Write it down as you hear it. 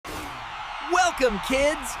Welcome,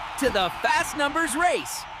 kids, to the Fast Numbers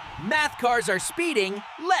Race. Math cars are speeding.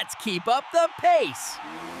 Let's keep up the pace.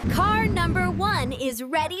 Car number 1 is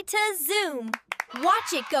ready to zoom.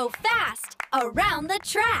 Watch it go fast around the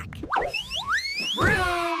track.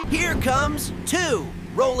 Vroom! Here comes 2,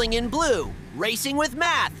 rolling in blue, racing with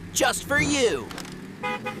math just for you.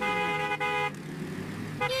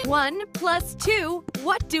 1 plus 2,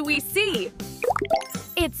 what do we see?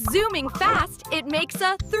 It's zooming fast, it makes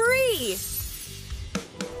a 3.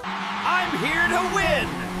 I'm here to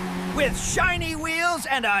win with shiny wheels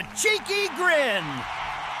and a cheeky grin.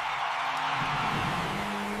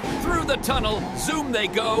 Through the tunnel, zoom they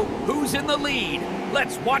go. Who's in the lead?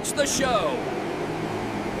 Let's watch the show.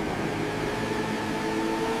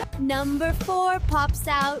 Number 4 pops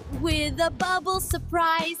out with a bubble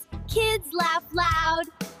surprise. Kids laugh loud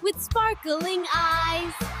with sparkling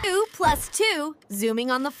eyes. 2 plus 2, zooming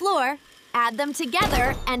on the floor. Add them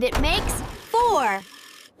together and it makes 4.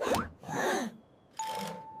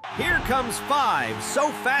 Here comes 5, so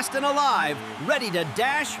fast and alive, ready to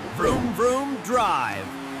dash, vroom, vroom, drive.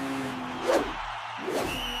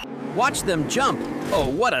 Watch them jump. Oh,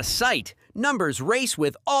 what a sight. Numbers race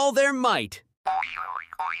with all their might.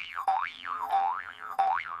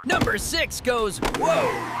 Number 6 goes, whoa,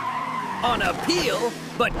 on a peel,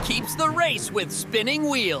 but keeps the race with spinning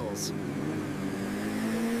wheels.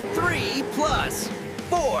 3 plus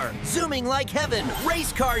 4, zooming like heaven,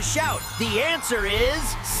 race cars shout. The answer is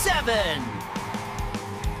 7.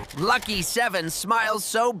 Lucky 7 smiles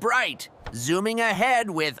so bright, zooming ahead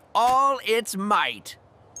with all its might.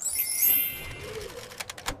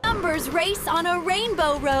 Numbers race on a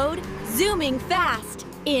rainbow road, zooming fast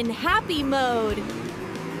in happy mode.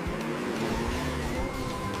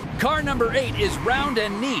 Car number 8 is round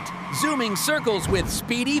and neat, zooming circles with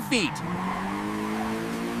speedy feet.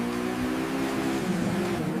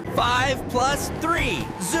 5 plus 3,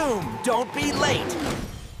 zoom, don't be late.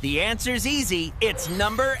 The answer's easy, it's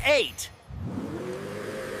number 8.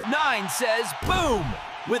 9 says boom.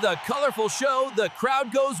 With a colorful show, the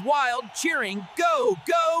crowd goes wild, cheering, go,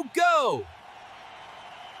 go, go.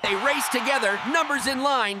 They race together, numbers in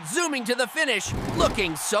line, zooming to the finish,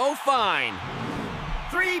 looking so fine.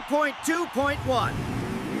 3.2.1.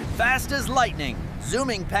 Fast as lightning,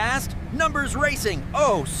 zooming past, numbers racing,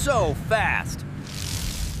 oh so fast.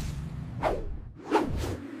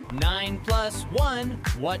 9 plus 1,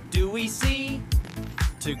 what do we see?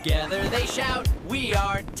 Together they shout, we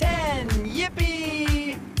are 10,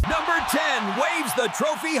 yippee! Number 10 waves the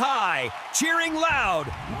trophy high, cheering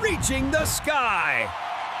loud, reaching the sky.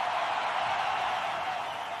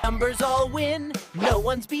 Numbers all win, no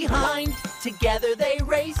one's behind. Together they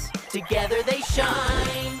race, together they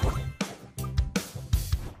shine.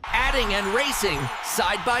 Adding and racing,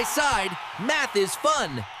 side by side, math is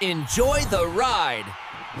fun, enjoy the ride.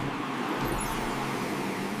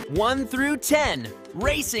 1 through 10,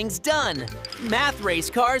 racing's done. Math race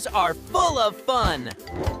cars are full of fun.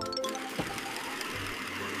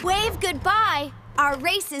 Wave goodbye, our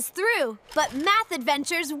race is through, but math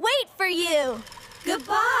adventures wait for you.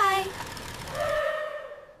 Goodbye.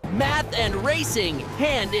 Math and racing,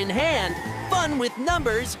 hand in hand, fun with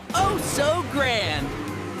numbers, oh so grand.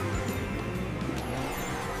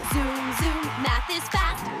 Zoom, zoom, math is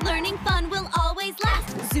fast, learning fun will always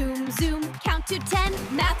last. Zoom, zoom, count to 10,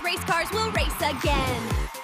 math race cars will race again.